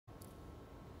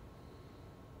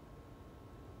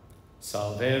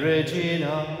Salve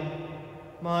Regina,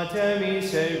 Mater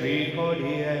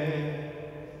misericordiae,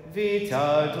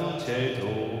 vita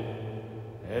dulcedo,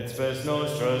 et spes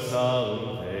nostra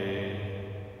salve.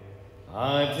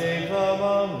 A te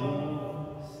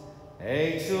clamamus,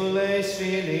 exules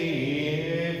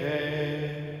filii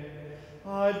Eve,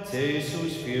 ad te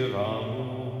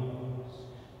suspiramus,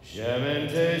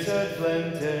 gementes et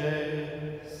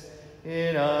flentes,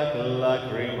 in ac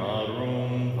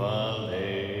lacrimarum vale.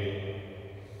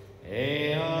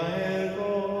 Ea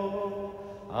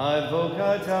ergo,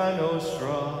 advocata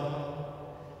nostra,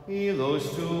 illos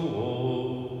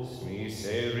tuos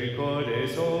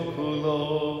misericordes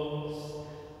oculos,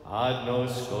 ad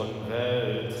nos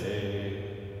converte.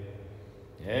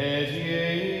 Et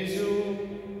Iesu,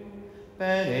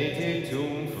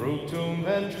 benedictum fructum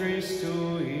ventris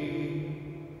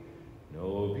tui,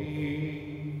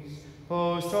 nobis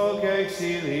post hoc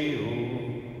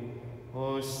exilium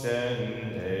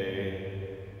ostende.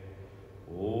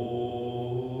 O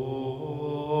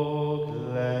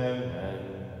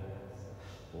clemens,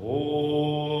 O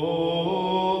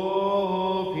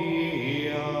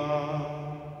pia,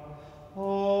 O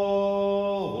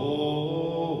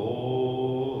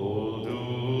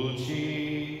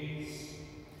dulcis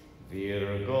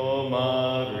Virgo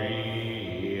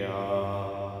Maria.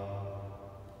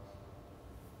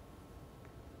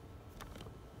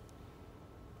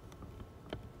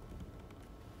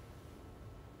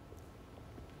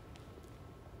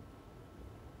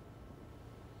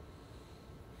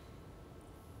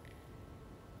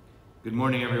 Good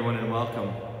morning, everyone, and welcome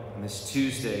on this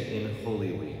Tuesday in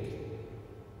Holy Week.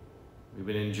 We've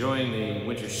been enjoying the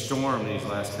winter storm these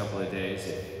last couple of days,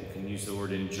 if you can use the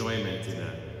word enjoyment in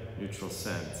a neutral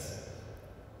sense.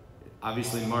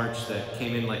 Obviously, March that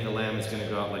came in like a lamb is going to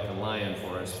go out like a lion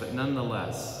for us, but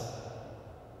nonetheless,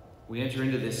 we enter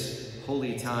into this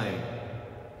holy time,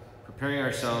 preparing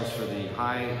ourselves for the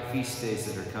high feast days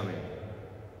that are coming.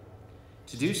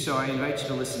 To do so, I invite you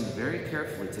to listen very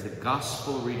carefully to the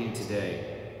gospel reading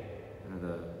today,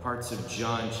 the parts of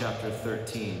John chapter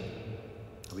 13.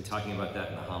 I'll be talking about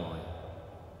that in the homily.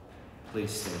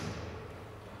 Please stand.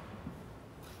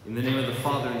 In the name of the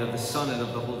Father, and of the Son, and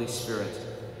of the Holy Spirit.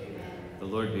 Amen. The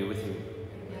Lord be with you.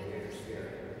 And with your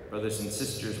spirit. Brothers and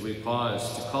sisters, we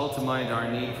pause to call to mind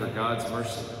our need for God's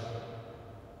mercy.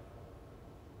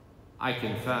 I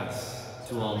confess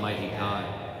to Almighty God,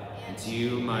 and to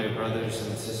you, my brothers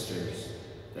and sisters,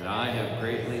 that I have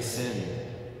greatly sinned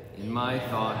in my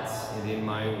thoughts and in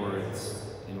my words,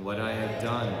 in what I have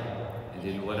done and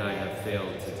in what I have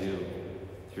failed to do,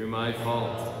 through my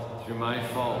fault, through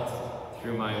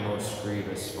my most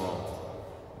grievous fault.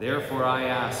 Therefore I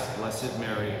ask Blessed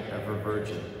Mary, ever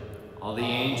Virgin, all the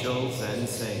angels and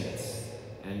saints,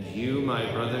 and you, my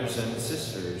brothers and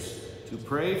sisters, to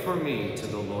pray for me to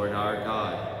the Lord our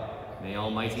God. May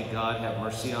Almighty God have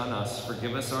mercy on us,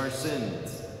 forgive us our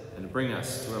sins, and bring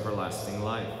us to everlasting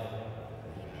life.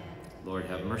 Lord,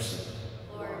 have mercy.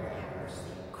 Lord, have mercy.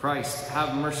 Christ,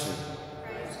 have mercy.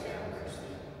 Christ, have mercy.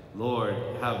 Lord,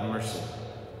 have mercy.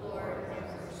 Lord,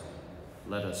 have mercy.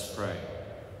 Let us pray.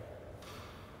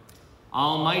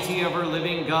 Almighty,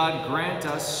 ever-living God, grant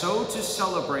us so to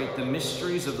celebrate the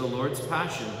mysteries of the Lord's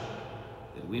Passion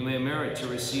that we may merit to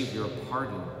receive your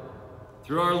pardon.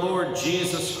 Through our Lord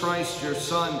Jesus Christ, your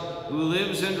Son, who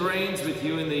lives and reigns with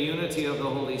you in the unity of the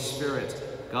Holy Spirit,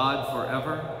 God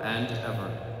forever and ever.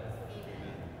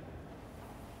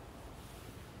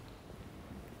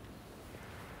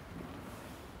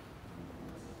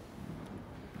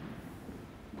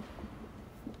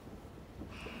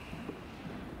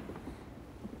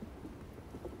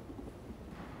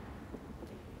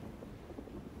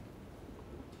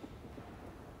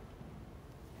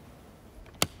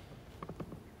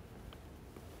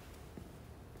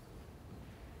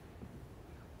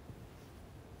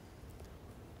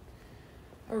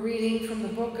 A reading from the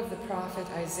book of the prophet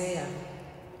Isaiah.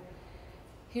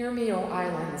 Hear me, O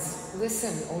islands.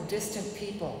 Listen, O distant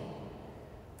people.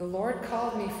 The Lord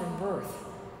called me from birth.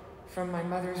 From my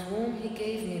mother's womb he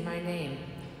gave me my name.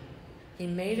 He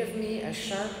made of me a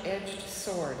sharp-edged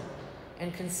sword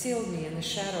and concealed me in the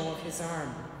shadow of his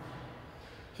arm.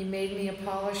 He made me a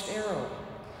polished arrow.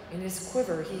 In his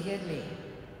quiver he hid me.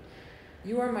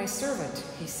 You are my servant,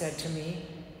 he said to me,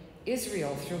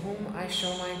 Israel, through whom I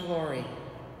show my glory.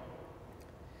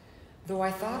 Though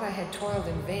I thought I had toiled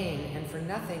in vain and for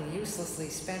nothing uselessly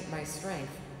spent my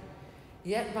strength,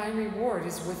 yet my reward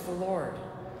is with the Lord,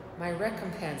 my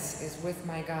recompense is with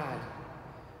my God.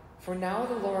 For now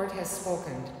the Lord has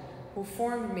spoken, who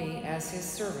formed me as his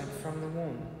servant from the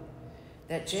womb,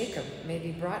 that Jacob may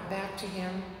be brought back to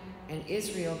him and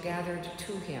Israel gathered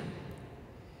to him.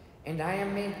 and I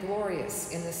am made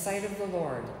glorious in the sight of the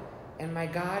Lord, and my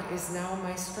God is now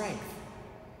my strength.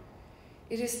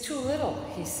 It is too little,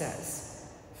 he says,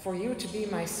 for you to be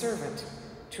my servant,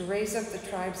 to raise up the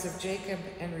tribes of Jacob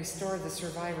and restore the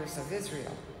survivors of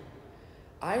Israel.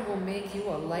 I will make you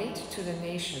a light to the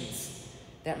nations,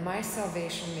 that my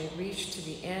salvation may reach to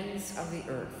the ends of the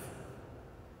earth.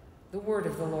 The word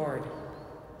of the Lord.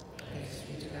 Thanks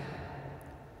be to God.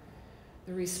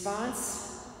 The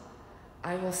response,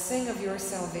 I will sing of your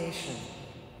salvation.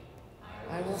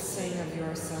 I will sing of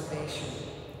your salvation.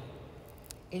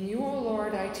 In you, O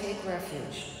Lord, I take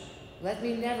refuge. Let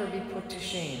me never be put to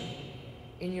shame.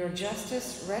 In your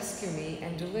justice, rescue me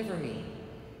and deliver me.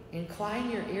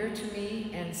 Incline your ear to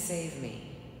me and save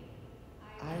me.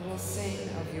 I will sing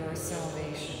of your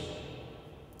salvation.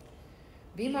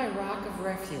 Be my rock of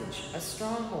refuge, a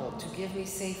stronghold to give me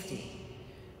safety.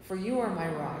 For you are my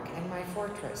rock and my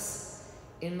fortress.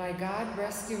 In my God,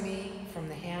 rescue me from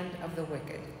the hand of the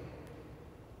wicked.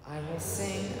 I will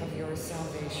sing of your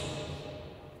salvation.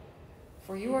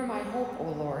 For you are my hope,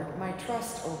 O Lord, my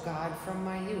trust, O God, from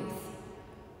my youth.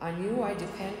 On you I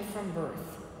depend from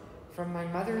birth. From my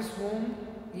mother's womb,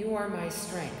 you are my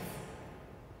strength.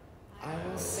 I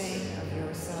will sing of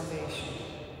your salvation.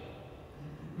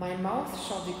 My mouth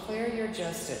shall declare your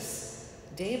justice,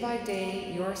 day by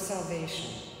day your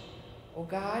salvation. O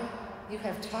God, you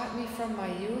have taught me from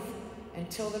my youth,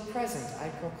 until the present I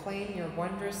proclaim your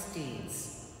wondrous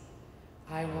deeds.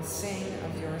 I will sing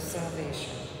of your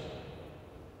salvation.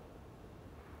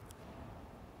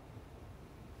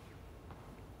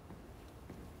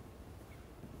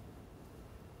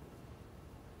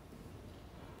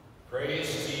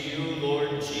 Praise to you,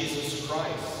 Lord Jesus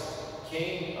Christ,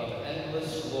 King of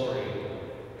endless glory.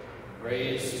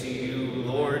 Praise to you,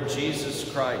 Lord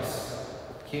Jesus Christ,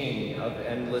 King of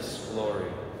endless glory.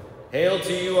 Hail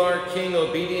to you, our King,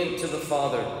 obedient to the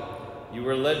Father. You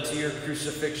were led to your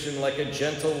crucifixion like a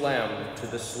gentle lamb to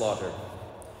the slaughter.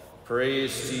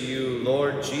 Praise to you,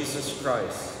 Lord Jesus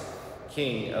Christ,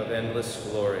 King of endless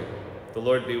glory. The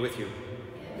Lord be with you.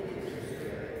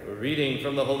 A reading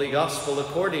from the Holy Gospel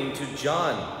according to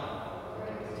John.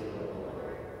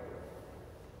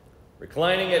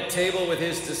 Reclining at table with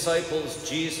his disciples,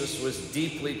 Jesus was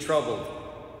deeply troubled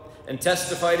and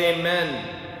testified, Amen,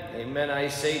 amen, I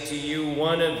say to you,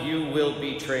 one of you will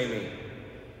betray me.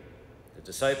 The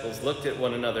disciples looked at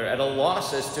one another at a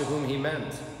loss as to whom he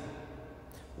meant.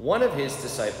 One of his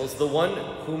disciples, the one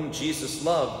whom Jesus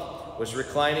loved, was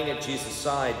reclining at Jesus'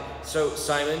 side. So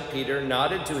Simon Peter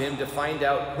nodded to him to find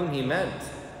out whom he meant.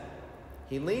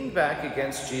 He leaned back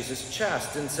against Jesus'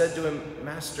 chest and said to him,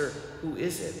 Master, who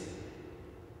is it?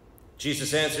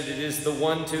 Jesus answered, It is the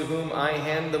one to whom I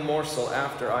hand the morsel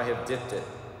after I have dipped it.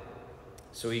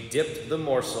 So he dipped the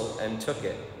morsel and took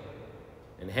it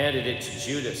and handed it to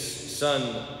Judas, son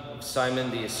of Simon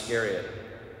the Iscariot.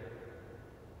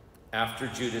 After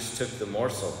Judas took the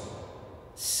morsel,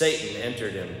 Satan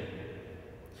entered him.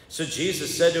 So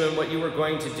Jesus said to him, What you were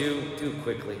going to do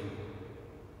quickly.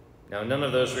 Now none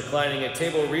of those reclining at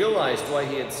table realized why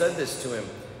he had said this to him.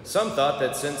 Some thought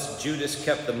that since Judas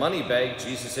kept the money bag,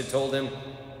 Jesus had told him,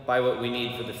 Buy what we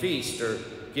need for the feast, or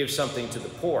give something to the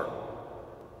poor.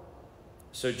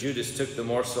 So Judas took the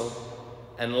morsel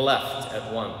and left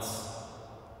at once.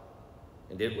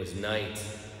 And it was night.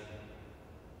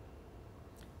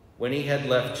 When he had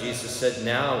left, Jesus said,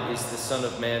 Now is the Son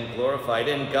of Man glorified,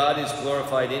 and God is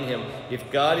glorified in him.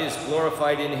 If God is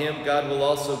glorified in him, God will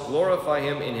also glorify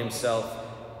him in himself,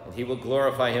 and he will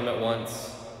glorify him at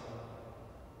once.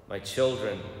 My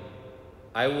children,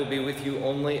 I will be with you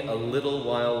only a little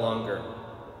while longer.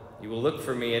 You will look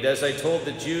for me, and as I told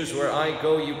the Jews, where I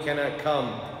go, you cannot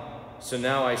come. So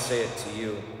now I say it to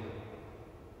you.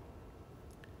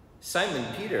 Simon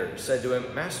Peter said to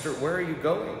him, Master, where are you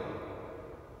going?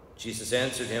 Jesus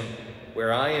answered him,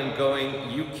 Where I am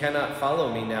going, you cannot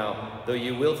follow me now, though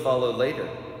you will follow later.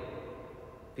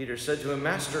 Peter said to him,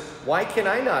 Master, why can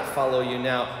I not follow you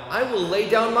now? I will lay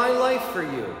down my life for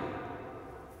you.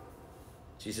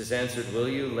 Jesus answered, Will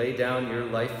you lay down your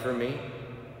life for me?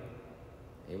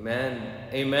 Amen.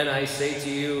 Amen, I say to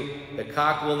you, the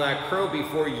cock will not crow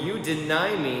before you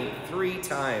deny me 3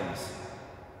 times.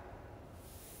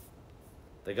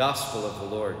 The Gospel of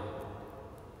the Lord.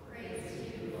 Praise to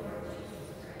you, Lord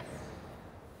Jesus Christ.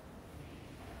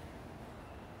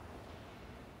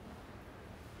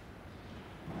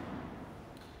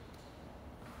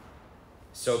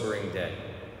 Sobering day.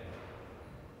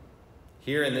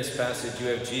 Here in this passage, you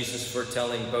have Jesus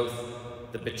foretelling both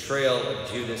the betrayal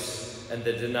of Judas and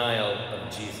the denial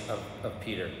of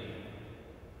Peter.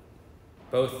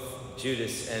 Both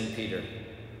Judas and Peter.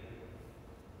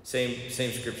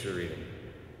 Same scripture reading.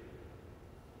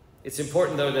 It's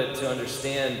important, though, that to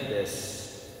understand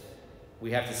this,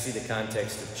 we have to see the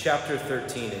context of chapter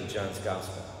 13 in John's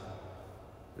Gospel.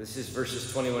 This is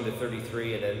verses 21 to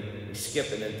 33, and then we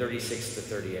skip, and then 36 to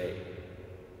 38.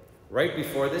 Right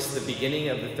before this, the beginning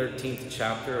of the 13th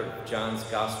chapter of John's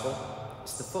Gospel,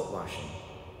 is the foot washing.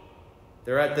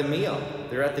 They're at the meal.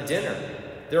 They're at the dinner.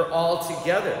 They're all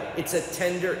together. It's a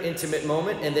tender, intimate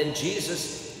moment, and then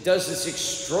Jesus does this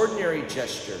extraordinary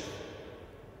gesture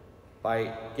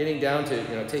by getting down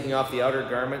to, taking off the outer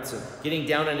garments and getting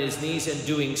down on his knees and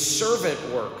doing servant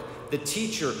work. The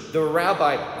teacher, the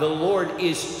rabbi, the Lord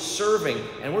is serving.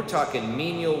 And we're talking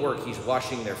menial work. He's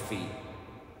washing their feet.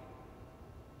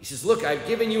 He says, look, I've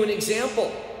given you an example.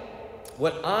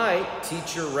 What I,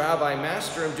 teacher, rabbi,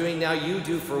 master, am doing now, you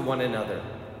do for one another.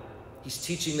 He's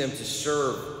teaching them to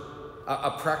serve,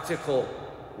 a practical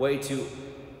way to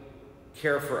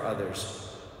care for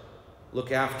others,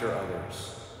 look after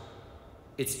others.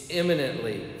 It's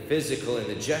eminently physical in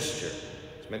the gesture.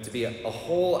 It's meant to be a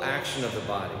whole action of the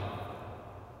body.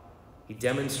 He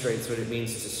demonstrates what it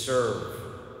means to serve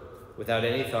without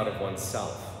any thought of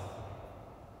oneself.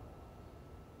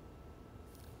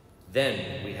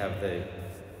 Then we have the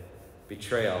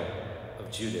betrayal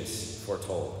of Judas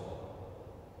foretold.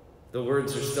 The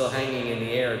words are still hanging in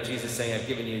the air. Jesus saying, I've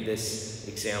given you this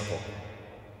example.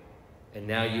 And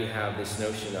now you have this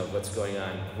notion of what's going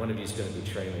on. One of you is going to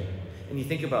betray me. And you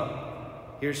think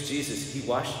about, here's Jesus. He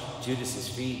washed Judas's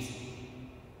feet.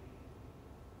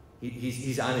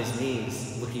 He's on his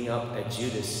knees looking up at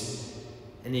Judas.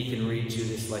 And he can read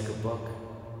Judas like a book.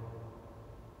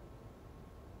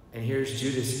 And here's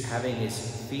Judas having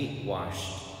his feet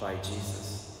washed by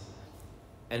Jesus.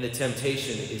 And the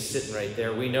temptation is sitting right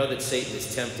there. We know that Satan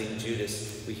is tempting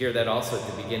Judas. We hear that also at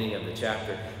the beginning of the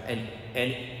chapter. And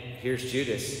here's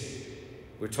Judas.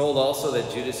 We're told also that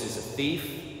Judas is a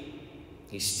thief.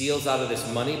 He steals out of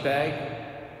this money bag.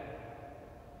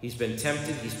 He's been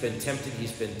tempted, he's been tempted,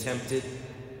 he's been tempted.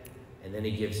 And then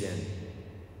he gives in.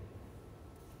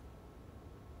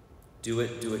 Do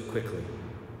it quickly.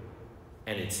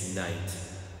 And it's night.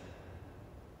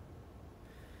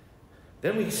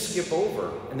 Then we skip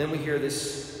over, and then we hear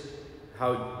this,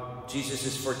 how Jesus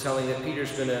is foretelling that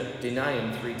Peter's going to deny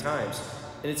him 3 times.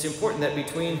 And it's important that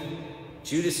between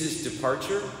Judas's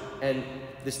departure and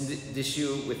this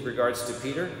issue with regards to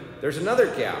Peter, there's another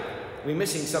gap. We're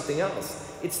missing something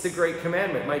else. It's the great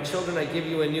commandment. My children, I give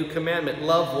you a new commandment.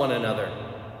 Love one another.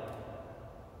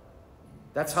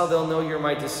 That's how they'll know you're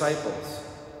my disciples.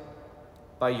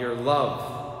 By your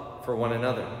love for one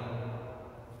another.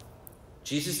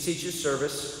 Jesus teaches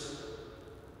service,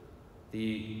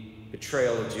 the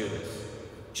betrayal of Judas.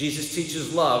 Jesus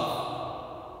teaches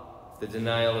love, the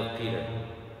denial of Peter.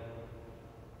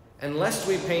 And lest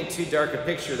we paint too dark a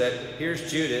picture that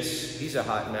here's Judas, he's a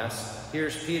hot mess.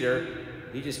 Here's Peter,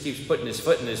 he just keeps putting his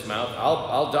foot in his mouth.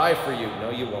 I'll die for you.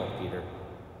 No, you won't, Peter.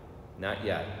 Not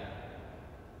yet.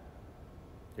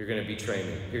 You're going to betray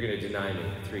me. You're going to deny me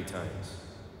 3 times.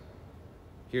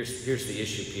 Here's the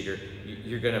issue, Peter.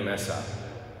 You're going to mess up.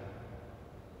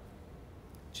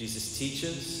 Jesus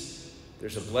teaches,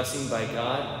 there's a blessing by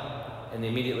God, and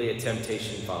immediately a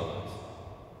temptation follows.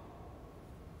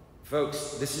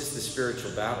 Folks, this is the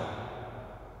spiritual battle.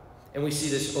 And we see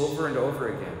this over and over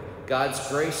again. God's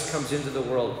grace comes into the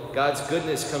world. God's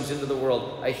goodness comes into the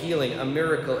world. A healing, a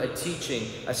miracle, a teaching,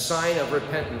 a sign of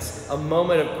repentance, a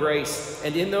moment of grace.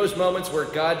 And in those moments where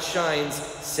God shines,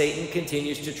 Satan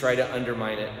continues to try to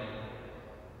undermine it.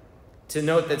 To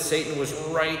note that Satan was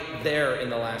right there in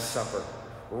the Last Supper,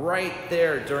 right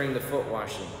there during the foot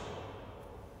washing,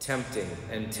 tempting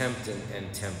and tempting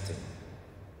and tempting.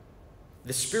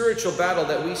 The spiritual battle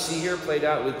that we see here played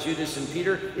out with Judas and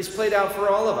Peter is played out for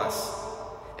all of us.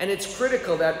 And it's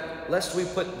critical that, lest we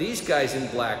put these guys in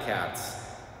black hats,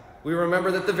 we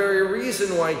remember that the very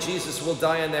reason why Jesus will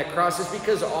die on that cross is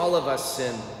because all of us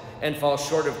sin and fall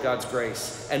short of God's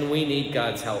grace, and we need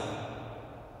God's help.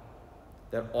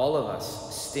 That all of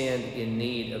us stand in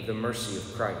need of the mercy of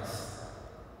Christ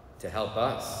to help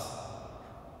us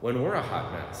when we're a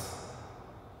hot mess,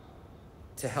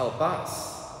 to help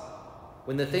us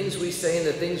when the things we say and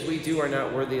the things we do are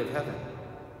not worthy of heaven.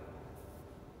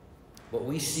 What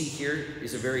we see here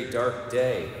is a very dark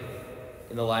day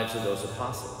in the lives of those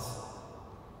apostles.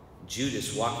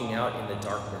 Judas walking out in the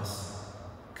darkness,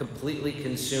 completely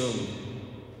consumed.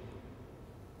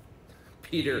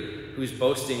 Peter, who's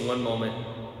boasting one moment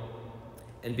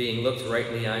and being looked right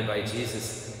in the eye by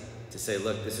Jesus to say,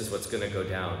 look, this is what's going to go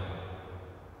down.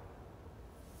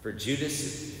 For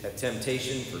Judas, a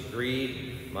temptation, for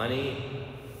greed, money.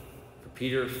 For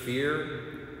Peter, fear.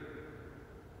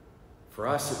 For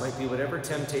us, it might be whatever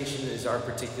temptation is our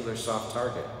particular soft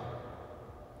target.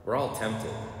 We're all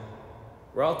tempted.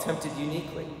 We're all tempted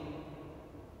uniquely.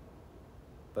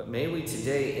 But may we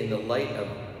today, in the light of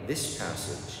this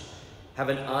passage, have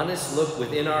an honest look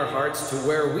within our hearts to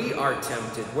where we are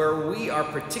tempted, where we are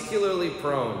particularly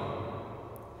prone,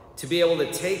 to be able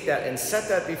to take that and set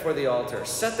that before the altar,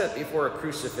 set that before a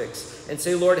crucifix, and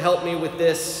say, Lord, help me with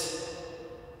this.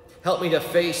 Help me to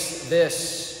face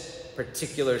this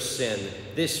particular sin,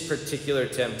 this particular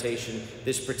temptation,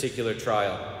 this particular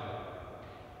trial.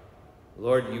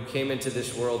 Lord, you came into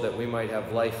this world that we might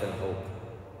have life and hope.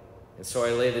 And so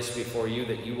I lay this before you,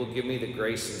 that you will give me the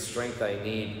grace and strength I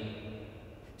need,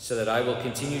 so that I will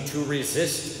continue to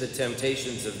resist the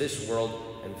temptations of this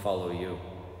world and follow you.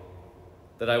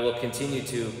 That I will continue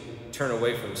to turn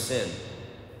away from sin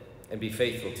and be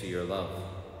faithful to your love.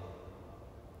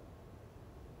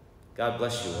 God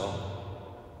bless you all.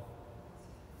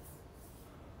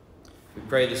 We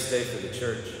pray this day for the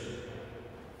church,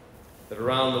 that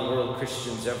around the world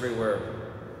Christians everywhere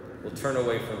will turn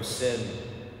away from sin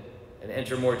and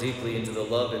enter more deeply into the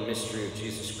love and mystery of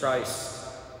Jesus Christ.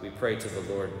 We pray to the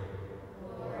Lord.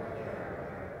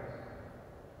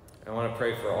 I want to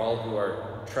pray for all who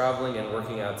are traveling and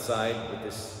working outside with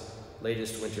this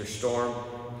latest winter storm.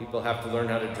 People have to learn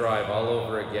how to drive all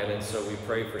over again, and so we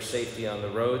pray for safety on the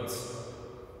roads.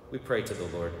 We pray to the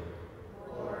Lord.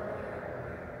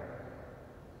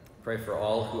 Pray for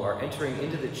all who are entering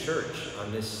into the church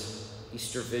on this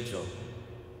Easter Vigil,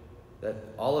 that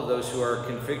all of those who are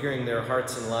configuring their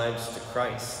hearts and lives to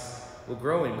Christ will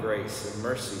grow in grace and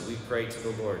mercy. We pray to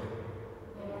the Lord.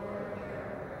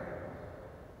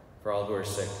 For all who are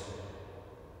sick,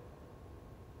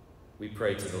 we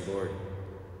pray to the Lord.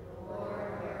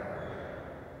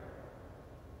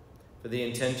 For the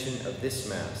intention of this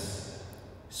Mass,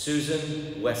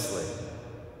 Susan Wesley,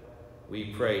 we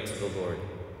pray to the Lord.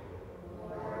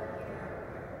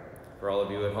 For all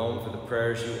of you at home, for the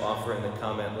prayers you offer in the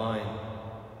comment line,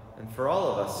 and for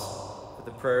all of us, for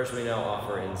the prayers we now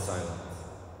offer in silence.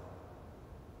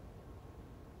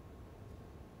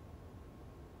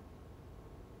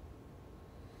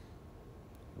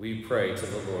 We pray to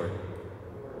the Lord.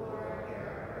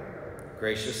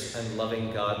 Gracious and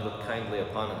loving God, look kindly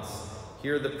upon us.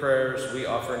 Hear the prayers we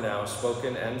offer now,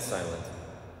 spoken and silent.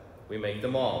 We make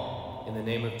them all in the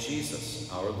name of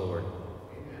Jesus, our Lord.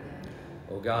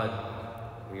 O God,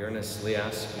 we earnestly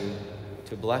ask you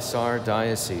to bless our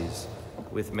diocese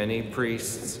with many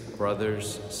priests,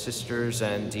 brothers, sisters,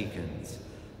 and deacons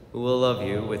who will love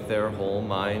you with their whole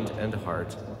mind and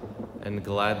heart and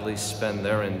gladly spend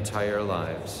their entire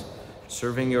lives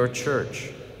serving your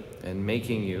church and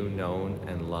making you known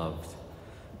and loved.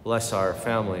 Bless our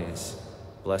families,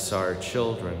 bless our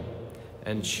children,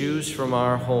 and choose from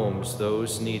our homes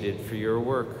those needed for your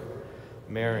work.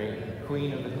 Mary,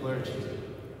 Queen of the clergy,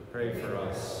 pray for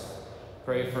us.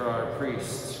 Pray for our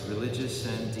priests, religious,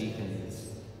 and deacons.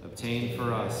 Obtain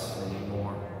for us many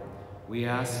more. We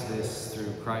ask this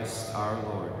through Christ our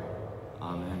Lord.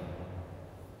 Amen.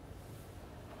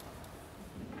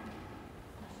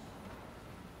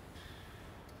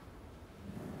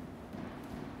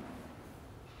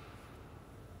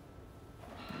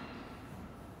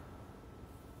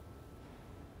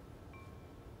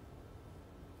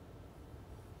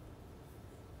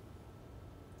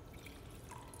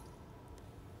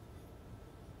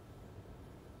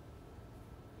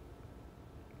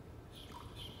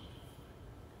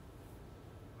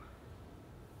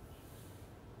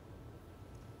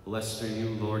 Blessed are you,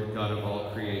 Lord God of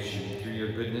all creation. Through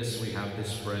your goodness we have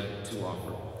this bread to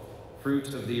offer.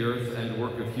 Fruit of the earth and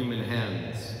work of human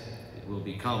hands, it will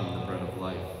become the bread of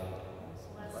life.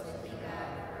 Blessed be God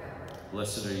forever.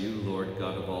 Blessed are you, Lord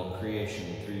God of all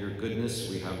creation. Through your goodness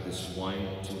we have this wine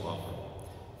to offer.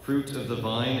 Fruit of the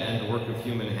vine and work of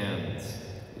human hands,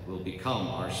 it will become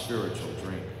our spiritual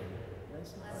drink.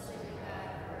 Blessed be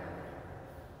God forever.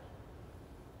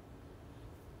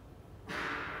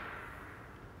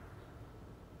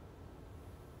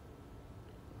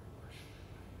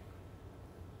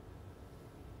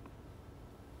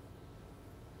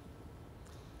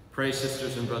 Pray,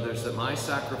 sisters and brothers, that my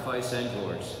sacrifice and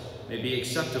yours may be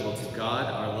acceptable to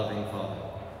God, our loving Father.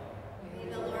 May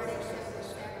the Lord accept the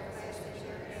sacrifice at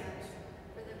your hands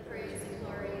for the praise and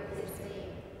glory of his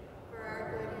name, for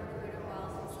our good and good of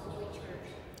all his holy church.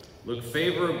 Look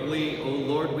favorably, O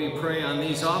Lord, we pray, on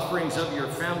these offerings of your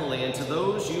family, and to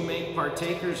those you make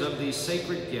partakers of these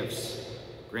sacred gifts,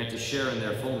 grant a share in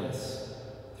their fullness.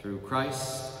 Through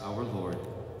Christ our Lord.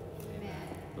 Amen.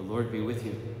 The Lord be with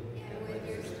you. And with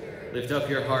your spirit, Lift up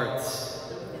your hearts.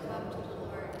 lift them up to the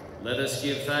Lord. Let us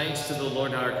give thanks to the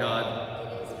Lord our God.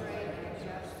 It is right and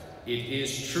just. It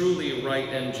is truly right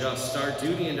and just, our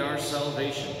duty and our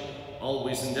salvation,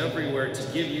 always and everywhere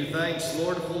to give you thanks,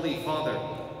 Lord, Holy Father,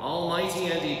 Almighty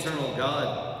and eternal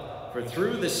God. For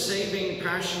through the saving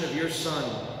passion of your Son,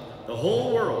 the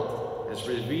whole world has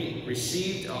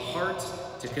received a heart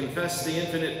to confess the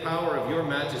infinite power of your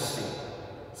majesty,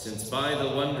 since by the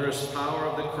wondrous power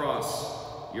of the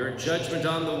cross, your judgment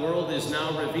on the world is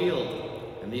now revealed,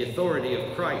 and the authority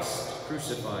of Christ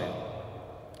crucified.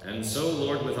 And so,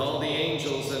 Lord, with all the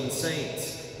angels and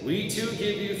saints, we too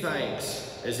give you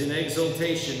thanks, as in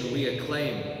exultation we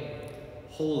acclaim,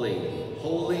 Holy,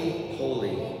 holy,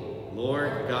 holy,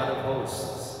 Lord God of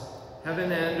hosts,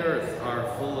 heaven and earth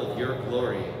are full of your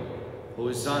glory.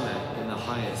 Hosanna in the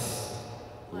highest.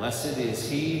 Blessed is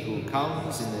he who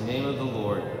comes in the name of the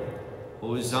Lord.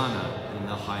 Hosanna in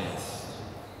the highest.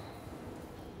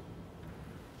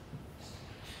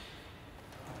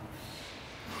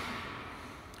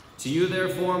 To you,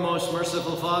 therefore, most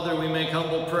merciful Father, we make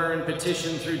humble prayer and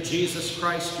petition through Jesus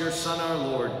Christ, your Son, our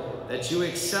Lord, that you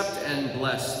accept and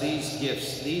bless these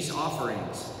gifts, these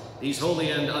offerings, these holy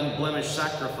and unblemished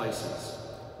sacrifices,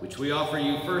 which we offer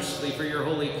you firstly for your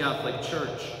holy Catholic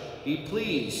Church. Be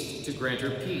pleased to grant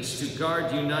her peace, to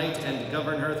guard, unite, and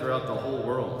govern her throughout the whole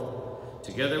world.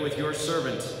 Together with your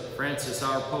servant, Francis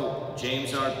our Pope,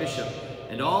 James our Bishop,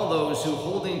 and all those who,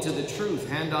 holding to the truth,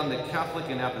 hand on the Catholic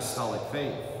and Apostolic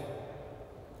faith.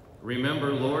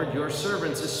 Remember, Lord, your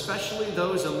servants, especially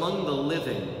those among the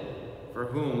living, for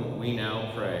whom we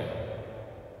now pray.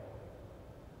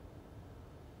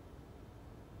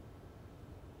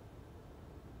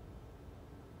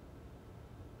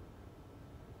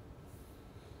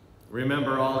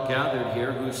 Remember all gathered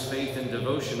here whose faith and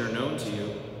devotion are known to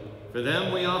you. For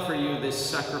them we offer you this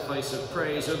sacrifice of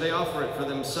praise, or they offer it for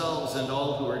themselves and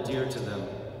all who are dear to them,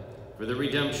 for the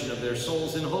redemption of their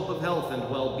souls in hope of health and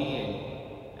well-being,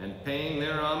 and paying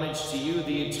their homage to you,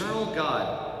 the eternal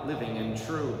God, living and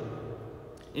true.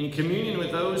 In communion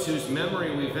with those whose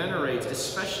memory we venerate,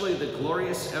 especially the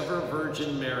glorious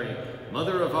ever-Virgin Mary,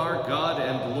 Mother of our God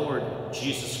and Lord,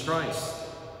 Jesus Christ,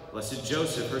 Blessed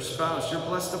Joseph, her spouse, your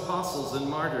blessed apostles and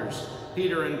martyrs,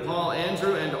 Peter and Paul,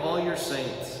 Andrew, and all your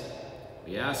saints,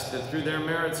 we ask that through their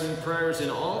merits and prayers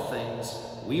in all things,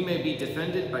 we may be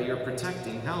defended by your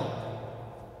protecting help.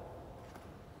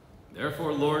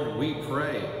 Therefore, Lord, we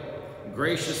pray,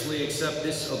 graciously accept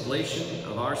this oblation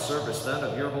of our service, that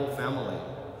of your whole family.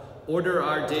 Order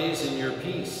our days in your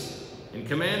peace, and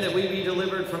command that we be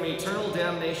delivered from eternal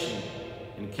damnation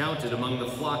and counted among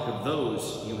the flock of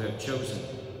those you have chosen.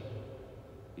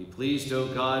 Be pleased, O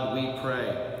God, we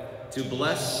pray, to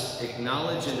bless,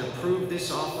 acknowledge, and approve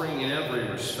this offering in every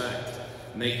respect.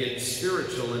 Make it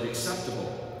spiritual and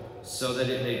acceptable, so that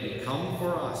it may become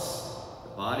for us the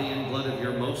body and blood of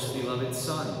your most beloved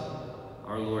Son,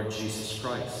 our Lord Jesus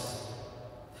Christ.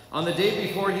 On the day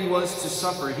before he was to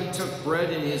suffer, he took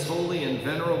bread in his holy and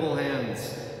venerable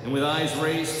hands, and with eyes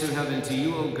raised to heaven, to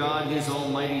you, O God, his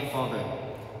almighty Father,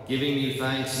 giving you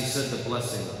thanks, he said the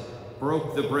blessing,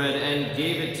 broke the bread, and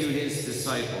gave it to his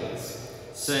disciples,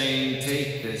 saying,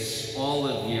 "Take this, all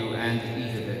of you, and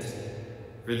eat of it,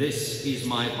 for this is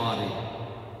my body,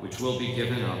 which will be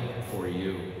given up for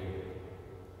you."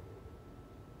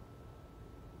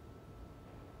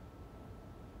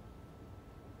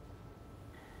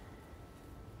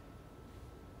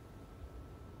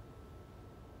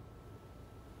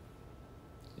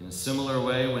 In a similar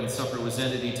way, when supper was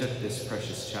ended, he took this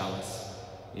precious chalice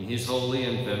in his holy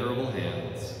and venerable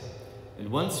hands,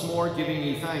 and once more giving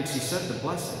you thanks, he said the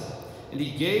blessing, and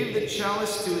he gave the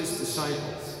chalice to his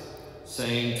disciples,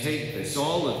 saying, "Take this,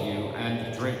 all of you,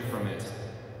 and drink from it.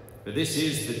 For this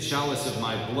is the chalice of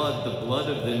my blood, the blood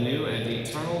of the new and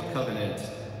eternal covenant,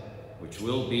 which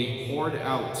will be poured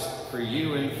out for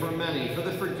you and for many for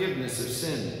the forgiveness of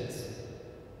sins.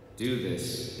 Do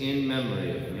this in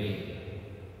memory of me."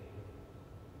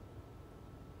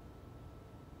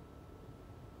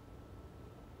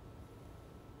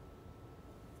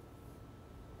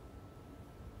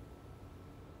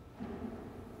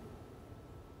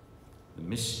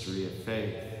 Mystery of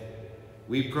faith.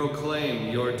 We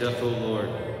proclaim your death, O Lord,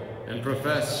 and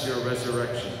profess your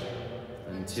resurrection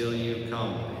until you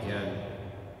come again.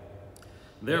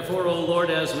 Therefore, O Lord,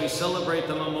 as we celebrate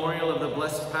the memorial of the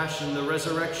blessed Passion, the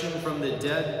resurrection from the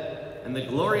dead, and the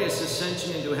glorious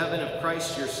ascension into heaven of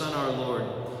Christ, your Son, our Lord,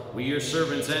 we, your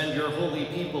servants and your holy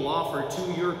people, offer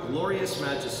to your glorious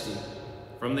majesty,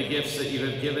 from the gifts that you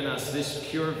have given us, this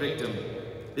pure victim,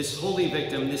 this holy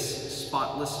victim, this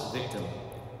spotless victim,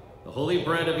 the holy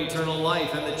bread of eternal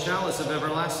life and the chalice of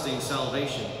everlasting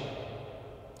salvation.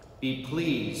 Be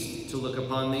pleased to look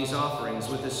upon these offerings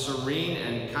with a serene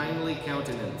and kindly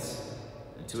countenance,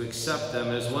 and to accept them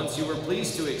as once you were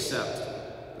pleased to accept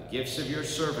the gifts of your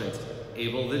servant,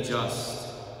 Abel the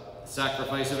just, the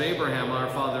sacrifice of Abraham our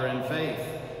father in faith,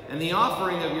 and the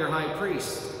offering of your high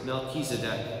priest,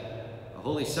 Melchizedek, a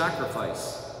holy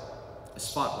sacrifice, a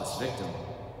spotless victim.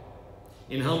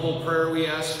 In humble prayer we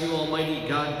ask you, Almighty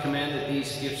God, command that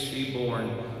these gifts be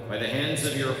borne by the hands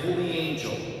of your holy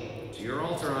angel to your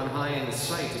altar on high in the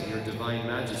sight of your divine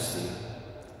majesty,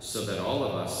 so that all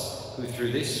of us who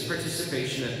through this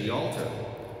participation at the altar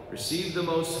receive the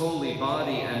most holy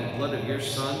body and blood of your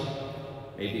Son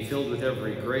may be filled with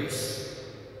every grace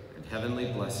and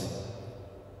heavenly blessing.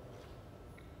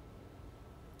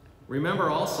 Remember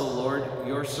also, Lord,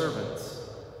 your servants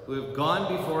who have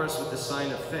gone before us with the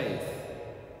sign of faith,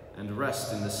 and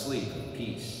rest in the sleep of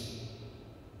peace.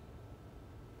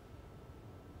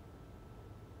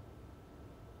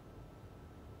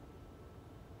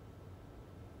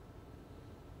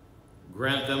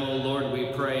 Grant them, O Lord,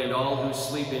 we pray, and all who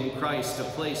sleep in Christ, a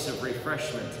place of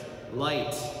refreshment,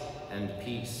 light, and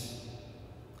peace.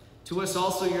 To us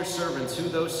also, your servants, who,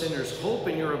 though sinners, hope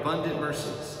in your abundant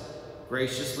mercies,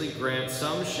 graciously grant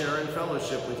some share in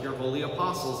fellowship with your holy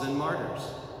apostles and martyrs,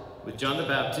 with John the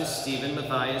Baptist, Stephen,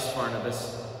 Matthias,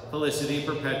 Barnabas, Felicity,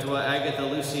 Perpetua, Agatha,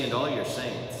 Lucy, and all your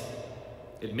saints.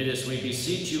 Admit us, we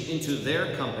beseech you, into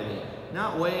their company,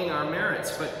 not weighing our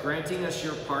merits, but granting us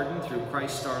your pardon through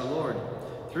Christ our Lord,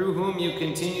 through whom you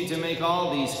continue to make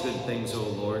all these good things, O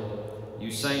Lord.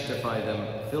 You sanctify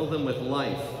them, fill them with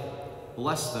life,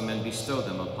 bless them, and bestow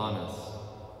them upon us.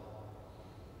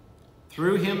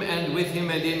 Through him, and with him,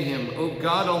 and in him, O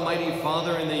God, Almighty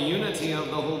Father, in the unity of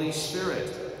the Holy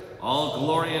Spirit, all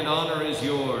glory and honor is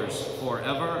yours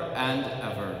forever and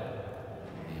ever.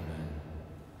 Amen.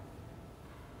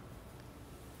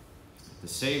 The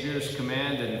Savior's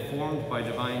command, informed by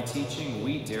divine teaching,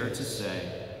 we dare to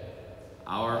say,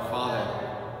 Our Father,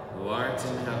 who art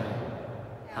in heaven,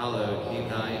 hallowed be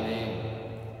thy name.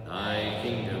 Thy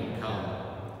kingdom come,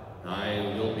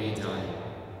 thy will be done,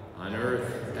 on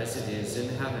earth as it is in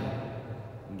heaven.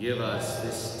 Give us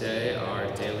this day our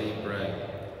daily bread,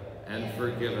 and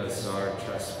forgive us our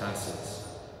trespasses,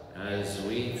 as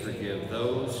we forgive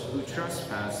those who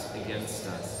trespass against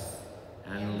us.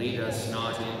 And lead us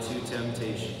not into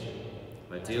temptation,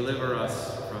 but deliver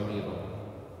us from evil.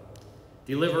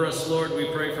 Deliver us, Lord,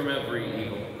 we pray, from every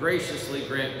evil. Graciously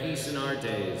grant peace in our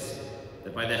days,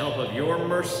 that by the help of your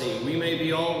mercy we may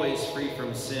be always free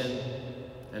from sin,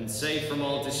 and safe from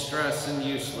all distress and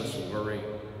useless worry,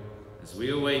 as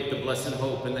we await the blessed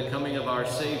hope and the coming of our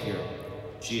Savior,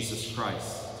 Jesus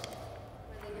Christ.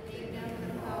 For the kingdom,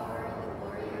 the power, and the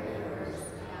glory are yours,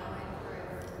 now and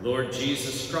forever. Lord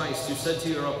Jesus Christ, who said to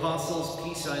your apostles,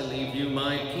 Peace I leave you,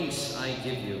 my peace I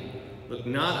give you, look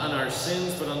not on our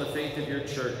sins, but on the faith of your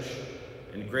church,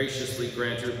 and graciously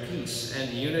grant her peace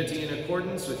and unity in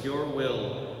accordance with your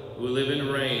will, who live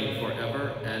and reign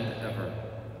forever and ever.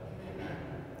 Amen.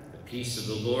 The peace of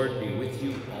the Lord be with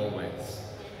you always.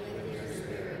 And with your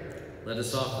spirit. Let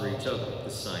us offer each other the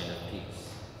sign of peace.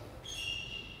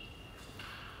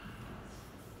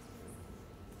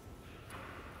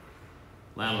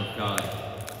 Lamb of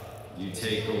God, you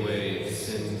take away the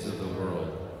sins of the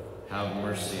world. Have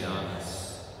mercy on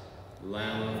us.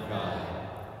 Lamb of God,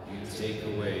 you take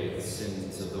away the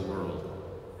sins of the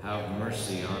world. Have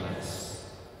mercy on us.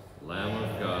 Lamb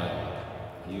of God,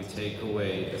 you take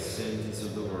away the sins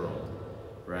of the world.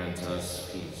 Grant us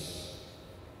peace.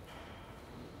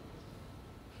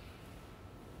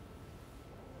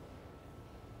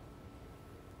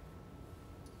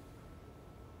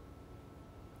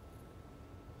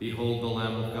 Behold the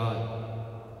Lamb of God.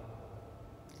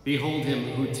 Behold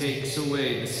him who takes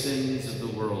away the sins of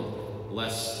the world.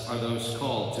 Blessed are those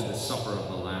called to the supper of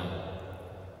the Lamb.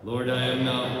 Lord, I am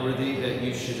not worthy that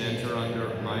you should enter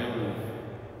under my roof,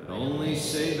 but only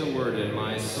say the word, and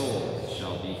my soul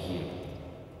shall be healed.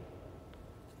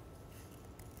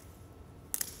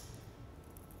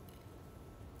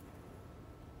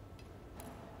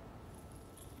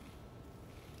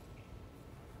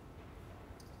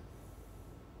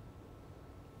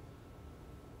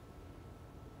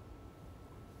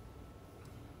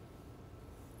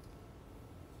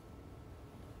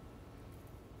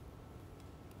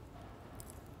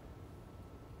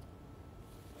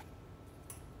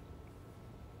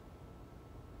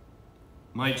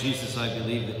 My Jesus, I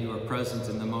believe that you are present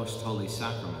in the most holy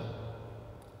sacrament.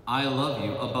 I love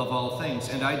you above all things,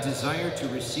 and I desire to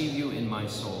receive you in my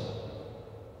soul.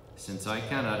 Since I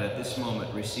cannot at this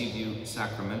moment receive you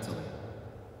sacramentally,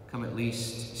 come at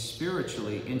least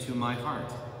spiritually into my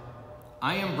heart,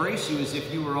 I embrace you as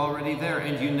if you were already there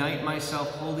and unite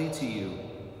myself wholly to you.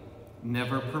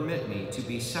 Never permit me to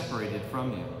be separated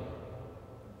from you.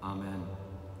 Amen.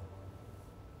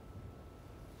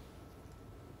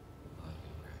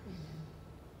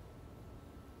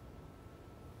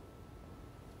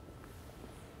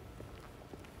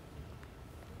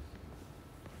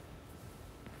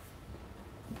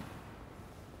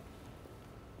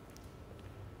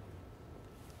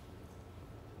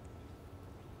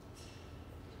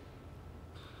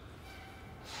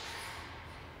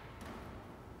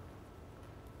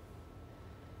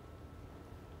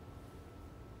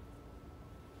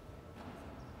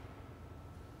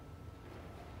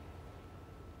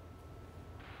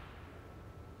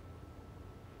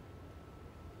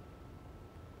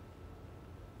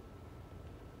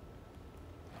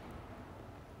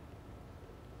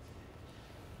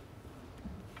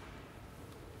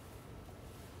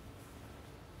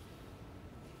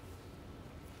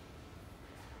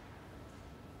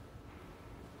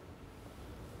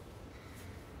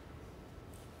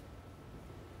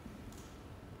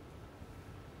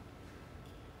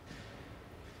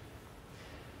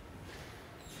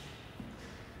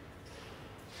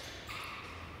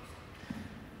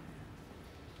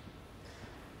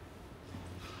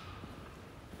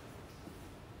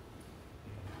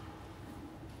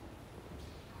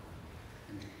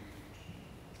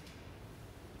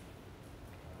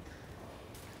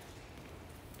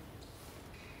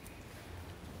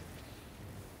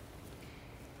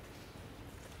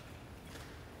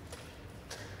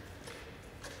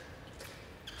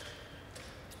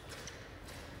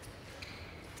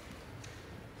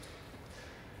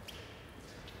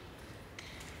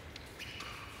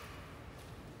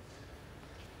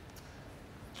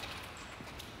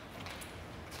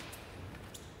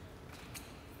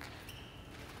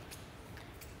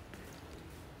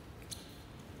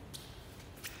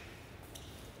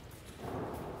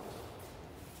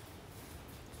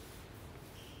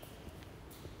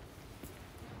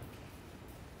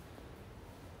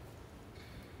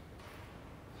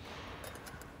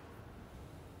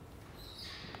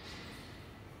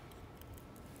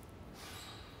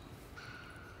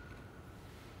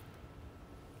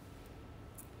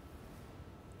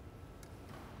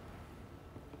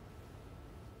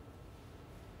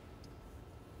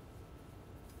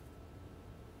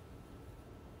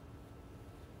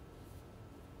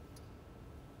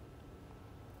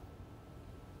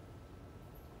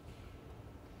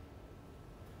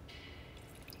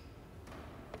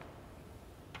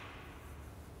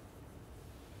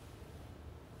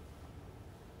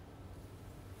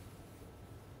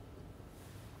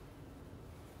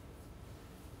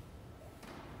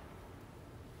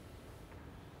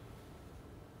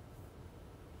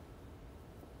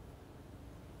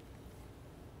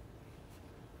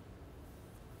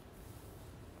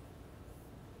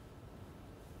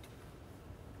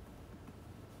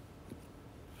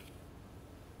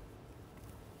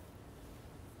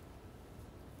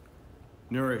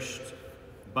 Nourished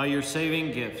by your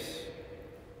saving gifts,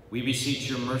 we beseech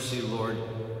your mercy, Lord,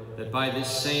 that by this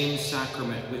same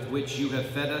sacrament with which you have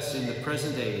fed us in the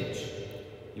present age,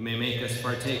 you may make us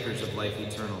partakers of life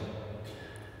eternal.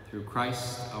 Through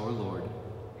Christ our Lord.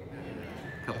 Amen.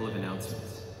 A couple of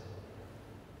announcements.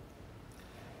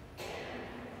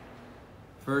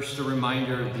 First, a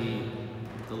reminder of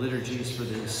the liturgies for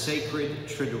the sacred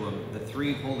Triduum, the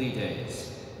 3 holy days.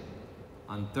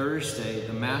 On Thursday,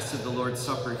 the Mass of the Lord's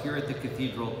Supper here at the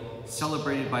Cathedral,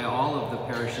 celebrated by all of the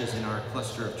parishes in our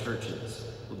cluster of churches,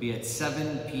 will be at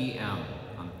 7 p.m.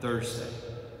 on Thursday.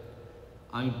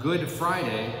 On Good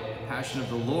Friday, the Passion of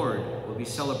the Lord will be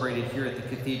celebrated here at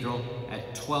the Cathedral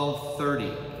at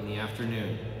 12:30 in the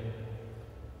afternoon.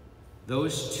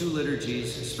 Those 2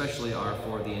 liturgies especially are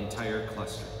for the entire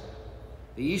cluster.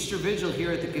 The Easter Vigil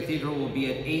here at the Cathedral will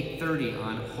be at 8:30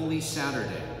 on Holy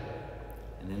Saturday.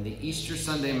 And then the Easter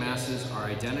Sunday Masses are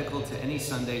identical to any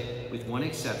Sunday, with one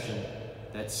exception,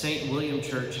 that St. William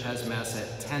Church has Mass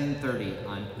at 10:30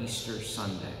 on Easter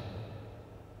Sunday.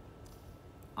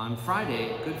 On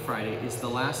Friday, Good Friday, is the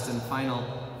last and final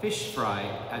fish fry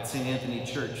at St. Anthony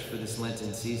Church for this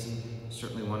Lenten season.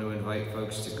 Certainly want to invite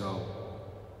folks to go.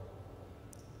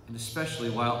 And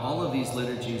especially while all of these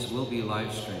liturgies will be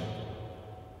live streamed,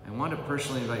 I want to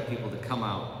personally invite people to come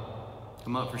out.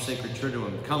 Come out for Sacred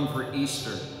Triduum, come for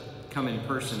Easter, come in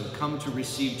person, come to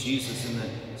receive Jesus in the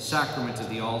sacrament of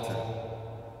the altar.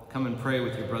 Come and pray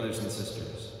with your brothers and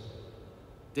sisters.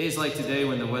 Days like today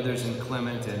when the weather's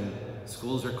inclement and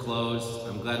schools are closed,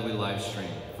 I'm glad we live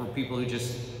stream. For people who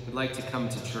just would like to come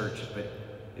to church, but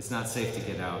it's not safe to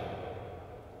get out.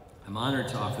 I'm honored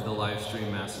to offer the live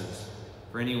stream Masses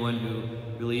For anyone who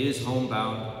really is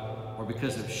homebound, or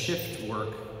because of shift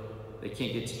work, they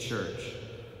can't get to church.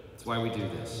 That's why we do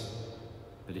this.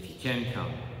 But if you can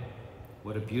come,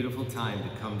 what a beautiful time to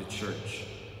come to church,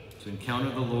 to encounter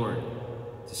the Lord,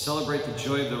 to celebrate the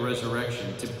joy of the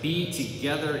resurrection, to be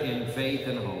together in faith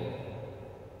and hope.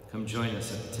 Come join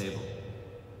us at the table.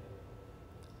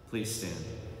 Please stand.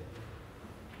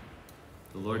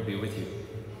 The Lord be with you.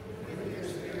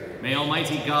 May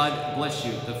Almighty God bless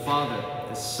you, the Father,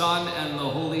 the Son, and the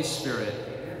Holy Spirit.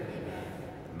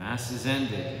 The Mass is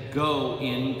ended. Go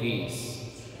in peace.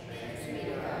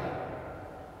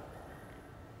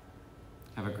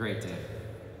 Have a great day.